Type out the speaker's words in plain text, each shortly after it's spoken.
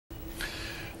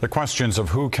The questions of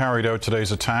who carried out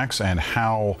today's attacks and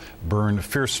how burn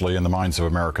fiercely in the minds of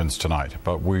Americans tonight.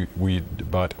 But we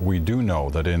do know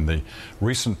that in the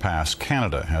recent past,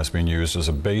 Canada has been used as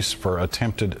a base for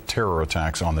attempted terror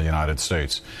attacks on the United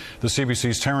States. The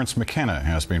CBC's Terence McKenna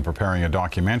has been preparing a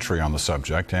documentary on the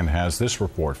subject and has this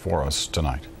report for us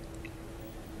tonight.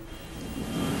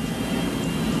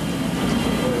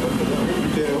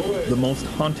 The most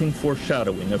haunting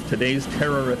foreshadowing of today's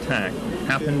terror attack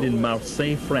happened in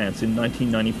Marseille, France in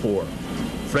 1994.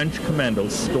 French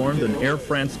commandos stormed an Air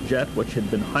France jet which had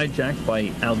been hijacked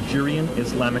by Algerian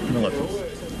Islamic militants.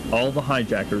 All the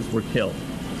hijackers were killed.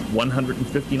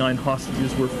 159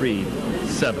 hostages were freed.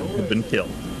 7 had been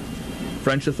killed.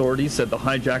 French authorities said the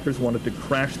hijackers wanted to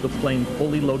crash the plane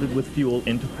fully loaded with fuel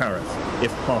into Paris,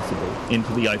 if possible,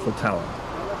 into the Eiffel Tower.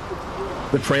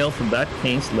 The trail from that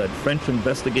case led French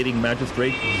investigating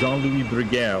magistrate Jean-Louis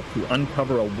Bruguière to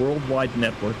uncover a worldwide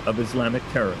network of Islamic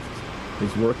terrorists.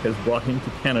 His work has brought him to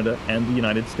Canada and the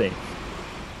United States.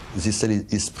 This cell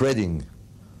is spreading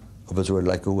over the world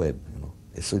like a web, you know.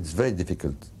 So it's very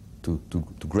difficult to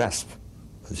grasp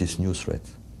this new threat.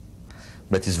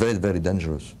 But it's very, very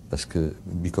dangerous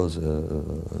because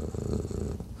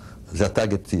their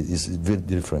target is very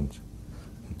different.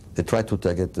 They try to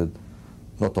target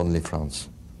not only France,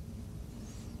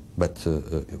 but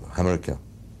America.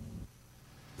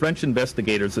 French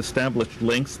investigators established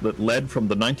links that led from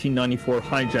the 1994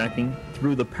 hijacking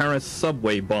through the Paris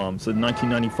subway bombs in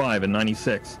 1995 and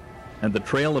 96. And the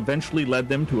trail eventually led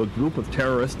them to a group of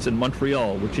terrorists in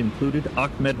Montreal, which included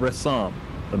Ahmed Ressam,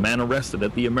 the man arrested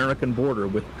at the American border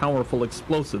with powerful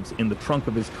explosives in the trunk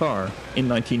of his car in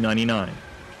 1999.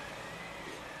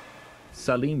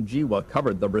 Salim Jiwa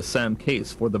covered the Ressam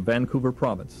case for the Vancouver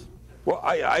province. Well,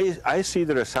 I see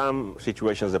the Ressam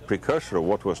situation as a precursor of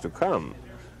what was to come.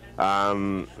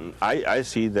 I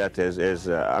see that as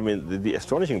I mean, the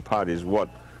astonishing part is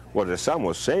what Ressam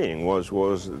was saying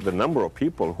was the number of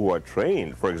people who are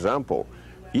trained. For example,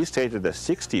 he stated that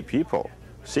 60 people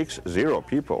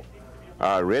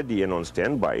are ready and on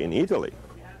standby in Italy.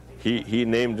 He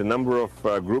named a number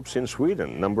of groups in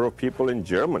Sweden, number of people in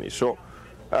Germany. So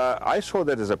I saw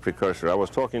that as a precursor. I was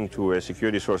talking to a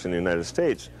security source in the United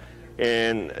States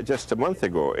and just a month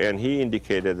ago, and he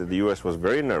indicated that the U.S. was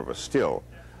very nervous still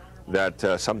that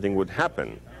something would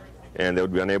happen and they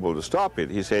would be unable to stop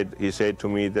it. He said to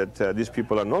me that these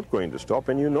people are not going to stop,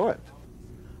 and you know it.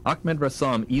 Ahmed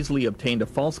Ressam easily obtained a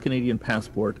false Canadian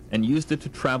passport and used it to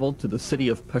travel to the city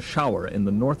of Peshawar in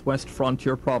the northwest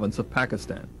frontier province of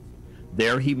Pakistan.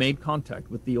 There he made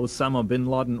contact with the Osama bin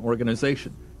Laden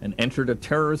organization and entered a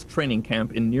terrorist training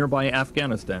camp in nearby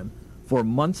Afghanistan for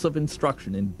months of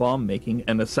instruction in bomb-making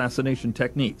and assassination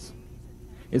techniques.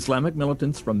 Islamic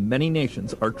militants from many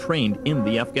nations are trained in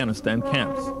the Afghanistan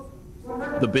camps.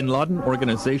 The bin Laden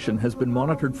organization has been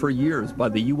monitored for years by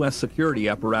the U.S. security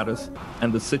apparatus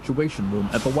and the Situation Room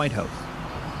at the White House.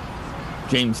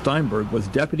 James Steinberg was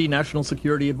Deputy National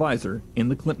Security Advisor in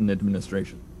the Clinton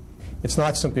administration. It's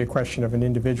not simply a question of an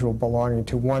individual belonging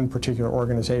to one particular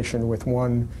organization with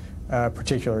one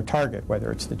particular target,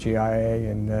 whether it's the GIA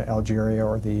in Algeria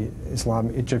or the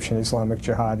Egyptian Islamic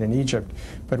Jihad in Egypt,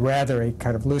 but rather a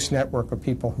kind of loose network of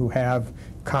people who have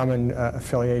common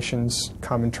affiliations,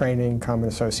 common training, common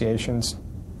associations,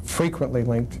 frequently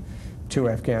linked to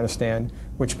Afghanistan,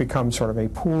 which becomes sort of a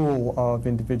pool of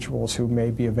individuals who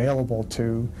may be available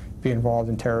to be involved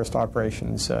in terrorist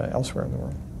operations elsewhere in the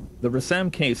world. The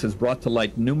Ressam case has brought to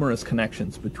light numerous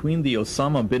connections between the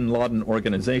Osama bin Laden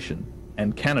organization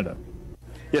and Canada.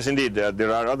 Yes, indeed.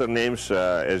 There are other names,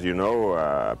 as you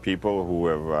know, people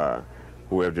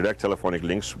who have direct telephonic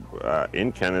links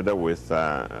in Canada with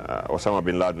Osama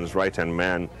bin Laden's right-hand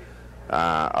man,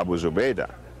 Abu Zubaydah.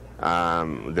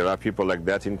 There are people like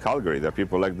that in Calgary. There are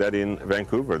people like that in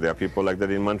Vancouver. There are people like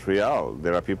that in Montreal.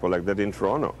 There are people like that in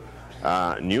Toronto.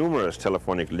 Numerous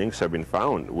telephonic links have been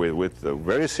found with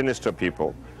very sinister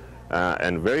people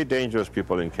and very dangerous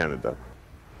people in Canada.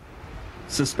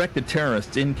 Suspected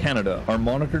terrorists in Canada are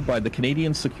monitored by the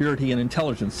Canadian Security and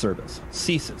Intelligence Service,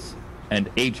 CSIS, and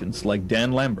agents like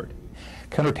Dan Lambert.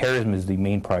 Counterterrorism is the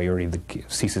main priority of the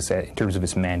CSIS in terms of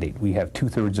its mandate. We have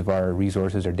 2/3 of our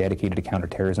resources are dedicated to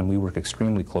counterterrorism. We work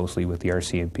extremely closely with the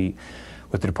RCMP,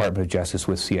 with the Department of Justice,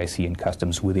 with CIC and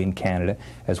Customs within Canada,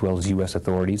 as well as U.S.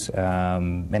 authorities.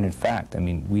 And in fact, I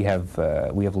mean, we have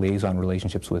liaison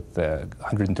relationships with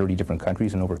 130 different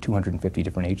countries and over 250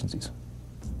 different agencies.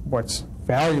 What's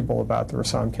valuable about the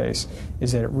Ressam case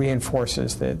is that it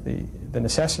reinforces the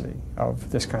necessity of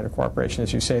this kind of cooperation.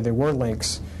 As you say, there were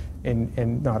links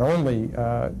in not only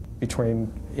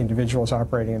between individuals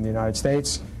operating in the United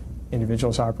States,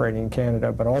 individuals operating in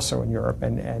Canada, but also in Europe.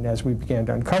 And as we began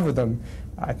to uncover them,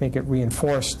 I think it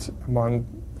reinforced among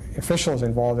officials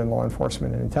involved in law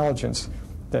enforcement and intelligence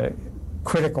the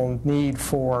critical need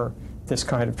for this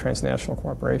kind of transnational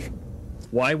cooperation.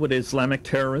 Why would Islamic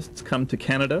terrorists come to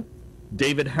Canada?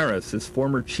 David Harris is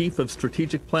former Chief of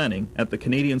Strategic Planning at the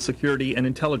Canadian Security and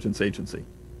Intelligence Agency.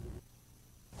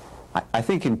 I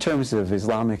think in terms of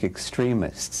Islamic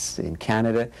extremists in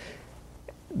Canada,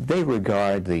 they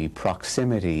regard the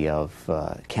proximity of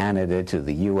Canada to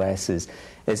the U.S.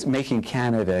 as making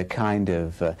Canada a kind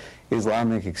of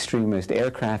Islamic extremist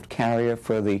aircraft carrier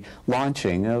for the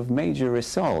launching of major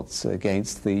assaults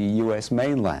against the U.S.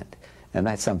 mainland. And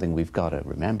that's something we've got to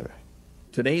remember.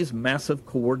 Today's massive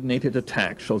coordinated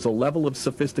attack shows a level of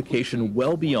sophistication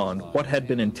well beyond what had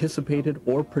been anticipated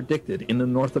or predicted in the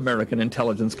North American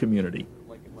intelligence community.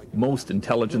 Most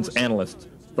intelligence analysts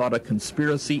thought a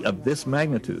conspiracy of this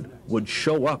magnitude would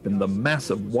show up in the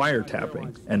massive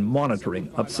wiretapping and monitoring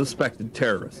of suspected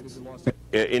terrorists.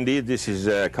 Indeed, this is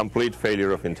a complete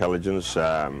failure of intelligence.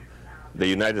 The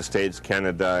United States,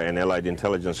 Canada, and allied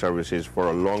intelligence services for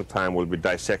a long time will be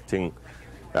dissecting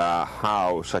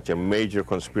how such a major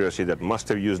conspiracy that must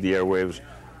have used the airwaves,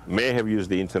 may have used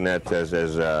the internet as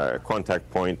a contact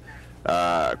point,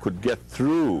 could get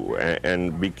through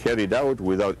and be carried out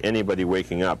without anybody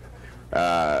waking up.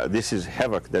 This is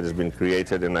havoc that has been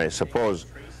created, and I suppose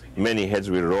many heads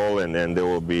will roll, and there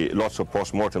will be lots of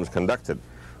postmortems conducted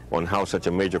on how such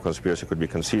a major conspiracy could be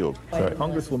concealed.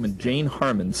 Congresswoman Jane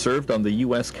Harman served on the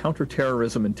U.S.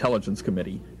 Counterterrorism Intelligence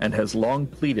Committee and has long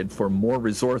pleaded for more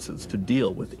resources to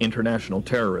deal with international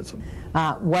terrorism.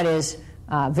 What is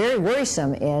very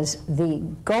worrisome is the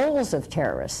goals of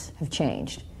terrorists have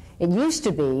changed. It used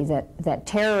to be that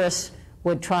terrorists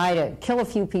would try to kill a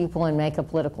few people and make a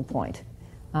political point.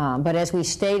 But as we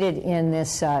stated in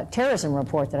this terrorism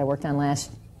report that I worked on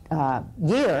last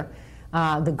year,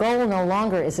 the goal no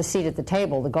longer is a seat at the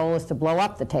table. The goal is to blow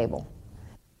up the table.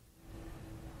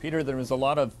 Peter, there was a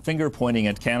lot of finger-pointing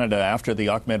at Canada after the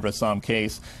Ahmed Rassam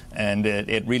case, and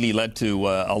it really led to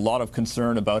a lot of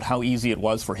concern about how easy it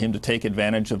was for him to take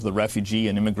advantage of the refugee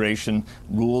and immigration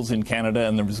rules in Canada,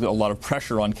 and there was a lot of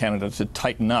pressure on Canada to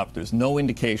tighten up. There's no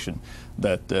indication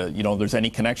that there's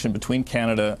any connection between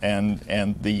Canada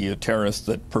and the terrorists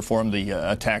that performed the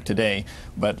attack today.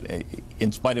 But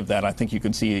in spite of that, I think you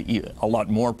can see a lot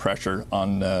more pressure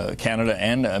on Canada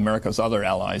and America's other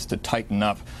allies to tighten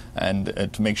up and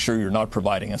to make sure you're not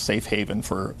providing a safe haven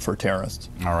for terrorists.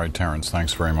 All right, Terence,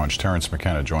 thanks very much. Terence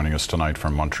McKenna joining us tonight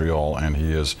from Montreal, and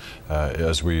he is,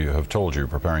 as we have told you,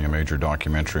 preparing a major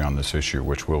documentary on this issue,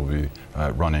 which will be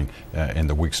running in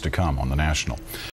the weeks to come on the National.